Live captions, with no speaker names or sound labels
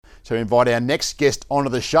So we invite our next guest onto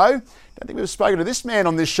the show. I don't think we've spoken to this man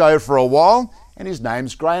on this show for a while, and his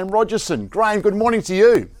name's Graham Rogerson. Graham, good morning to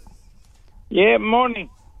you. Yeah, morning.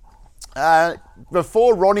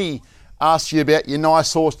 Before Ronnie asks you about your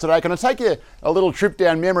nice horse today, can I take you a little trip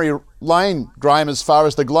down memory lane, Graham, as far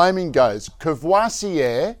as the gloaming goes?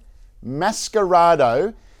 Courvoisier,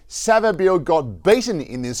 Mascarado, Savabeel got beaten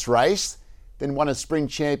in this race, then won a spring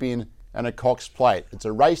champion and a Cox Plate. It's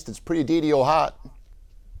a race that's pretty dear to your heart.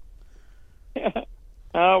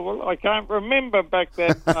 Well, I can't remember back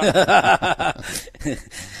then.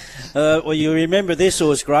 Well, you remember this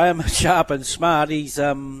horse, Graham, sharp and smart. He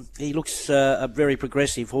looks a very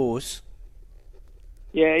progressive horse.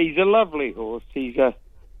 Yeah, he's a lovely horse. He's a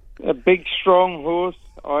big, strong horse.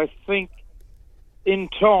 I think in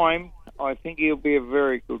time, I think he'll be a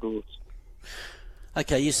very good horse.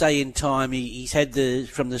 Okay, you say in time he's had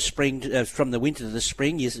from the winter to the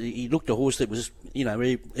spring. He looked a horse that was,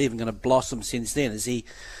 even going to blossom since then. Has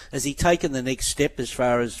he taken the next step as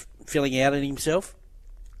far as filling out in himself?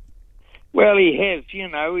 Well, he has.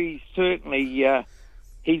 He's certainly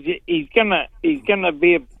he's gonna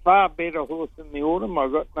be a far better horse in the autumn.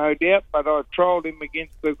 I've got no doubt. But I trialled him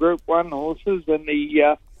against the Group 1 horses, and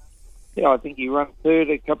I think he ran third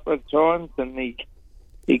a couple of times, and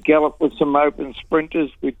he galloped with some open sprinters.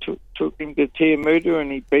 We took him to Tiamutu,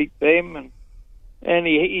 and he beat them, and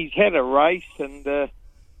he's had a race, and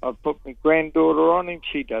I put my granddaughter on him.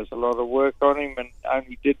 She does a lot of work on him, and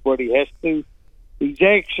only did what he has to. He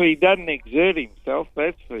actually doesn't exert himself,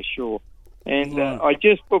 that's for sure. And I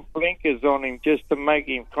just put blinkers on him just to make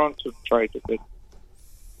him concentrate a bit.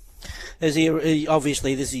 Is he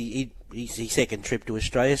obviously he's his second trip to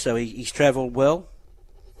Australia, so he's travelled well?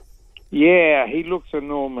 Yeah, he looks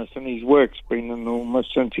enormous, and his work's been enormous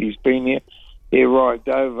since he's been here. He arrived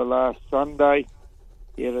over last Sunday.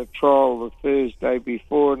 He had a trial the Thursday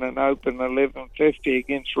before and an open 11.50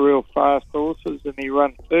 against real fast horses, and he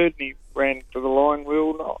ran third, and he ran to the line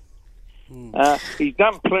wheel not. He's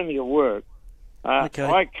done plenty of work. Okay.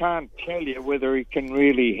 I can't tell you whether he can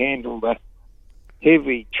really handle the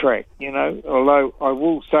heavy track, although I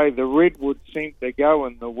will say the redwoods seem to go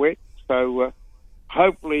in the wet, so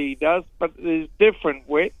hopefully he does, but there's different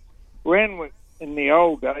wet. Randwick in the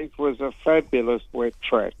old days was a fabulous wet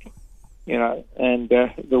track, and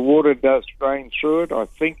the water does drain through it. I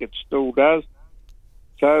think it still does.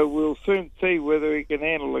 So we'll soon see whether he can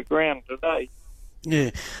handle the ground today.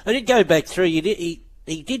 Yeah, I did go back through.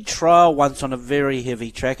 He did trial once on a very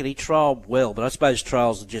heavy track, and he trialled well, but I suppose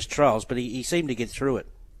trials are just trials, but he seemed to get through it.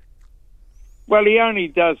 Well, he only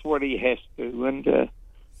does what he has to, and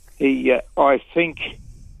I think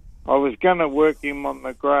I was going to work him on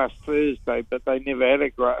the grass Thursday, but they never had a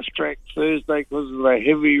grass track Thursday because of the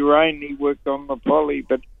heavy rain. He worked on the poly,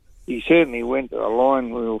 but he certainly went to the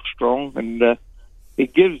line real strong, and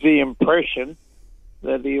it gives the impression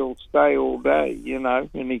that he'll stay all day,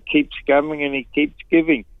 and he keeps coming and he keeps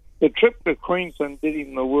giving. The trip to Queensland did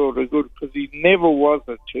him the world of good because he never was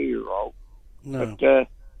a 2-year-old. No. But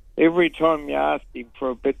every time you ask him for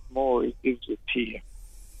a bit more, he gives it to you.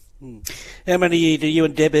 How many do you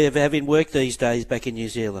and Deb have in work these days back in New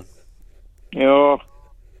Zealand? Oh,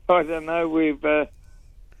 I don't know. We've got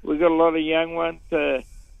a lot of young ones.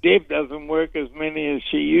 Deb doesn't work as many as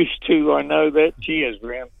she used to. I know that. She has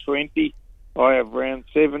around 20. I have around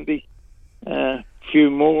 70.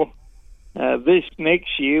 Few more. This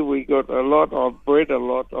next year we got a lot. I've bred a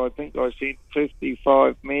lot. I think I sent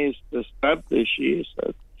 55 mares to stud this year.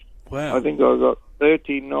 So wow. I think I got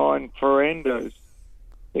 39 Ferrandos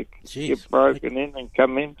that get broken in and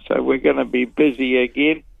come in. So we're going to be busy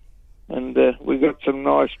again. And we got some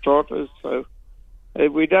nice trotters. So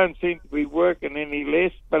we don't seem to be working any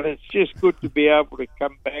less, but it's just good to be able to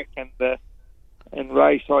come back and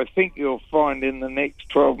race. I think you'll find in the next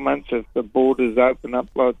 12 months, if the borders open up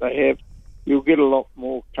like they have, you'll get a lot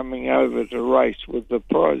more coming over to race with the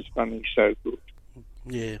prize money so good.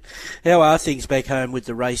 Yeah. How are things back home with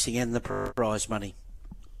the racing and the prize money?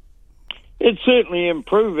 It's certainly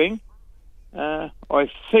improving. I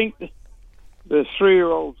think the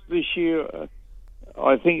 3-year-olds this year,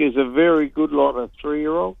 I think, is a very good lot of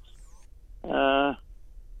 3-year-olds.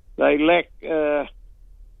 They lack the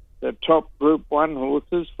top Group 1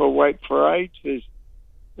 horses for weight for age. There's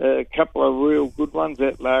a couple of real good ones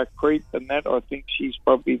at La Creep, and that I think she's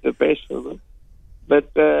probably the best of them.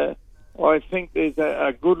 But I think there's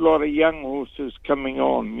a good lot of young horses coming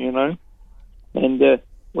on, And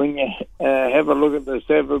when you have a look at the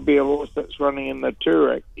Savabeel horse that's running in the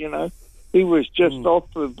Toorak, he was just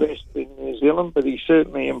off the best in New Zealand, but he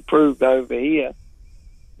certainly improved over here.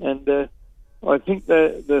 And I think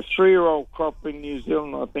the 3-year-old crop in New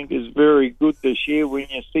Zealand, I think, is very good this year. When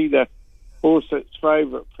you see the horse that's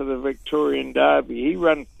favourite for the Victorian Derby, he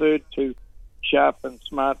runs third to Sharp and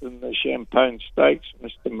Smart in the Champagne Stakes,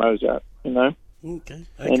 Mr. Mozart, you know. Okay.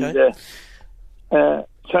 And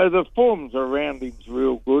so the forms around him's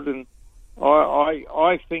real good, and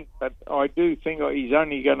I think that I do think he's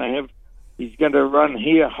only going to run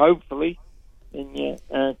here, hopefully, in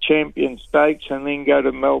your Champion Stakes, and then go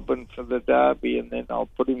to Melbourne for the Derby, and then I'll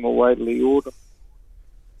put him away till the autumn.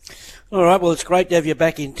 All right, well, it's great to have you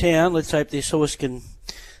back in town. Let's hope this horse can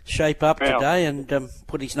shape up today and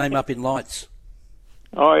put his name up in lights.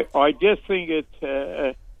 I just think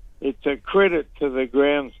it's a credit to the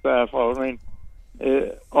ground staff. I mean,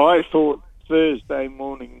 I thought Thursday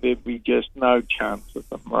morning there'd be just no chance of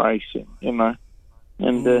them racing, you know,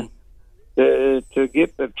 and to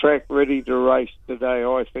get the track ready to race today,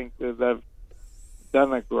 I think that they've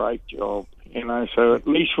done a great job, you know. So at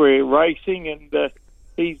least we're racing, and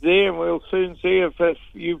he's there, and we'll soon see if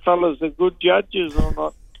you fellas are good judges or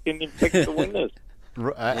not. Can you pick the winners?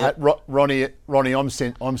 Ronnie,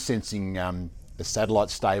 I'm sensing a satellite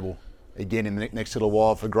stable again in the next little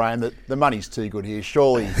while for Graham. The money's too good here.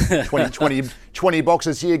 Surely 20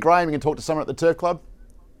 boxes here, Graham. You can talk to someone at the Turf Club.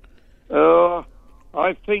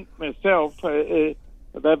 I think myself, they've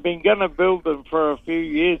been going to build them for a few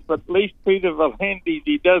years, but at least Peter V'landys,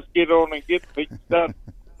 he does get on and get things done.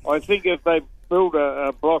 I think if they build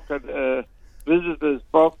a block at visitors'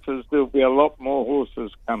 boxes, there'll be a lot more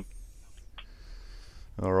horses come.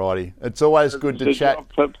 All righty. It's always good to chat.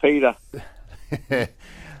 For Peter.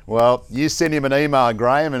 Well, you send him an email,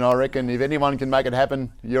 Graham, and I reckon if anyone can make it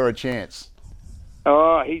happen, you're a chance.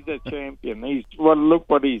 Oh, he's a champion. Look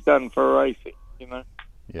what he's done for racing, you know.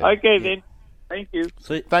 Yeah. Okay, then. Thank you.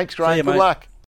 Thanks, Graham. Good luck.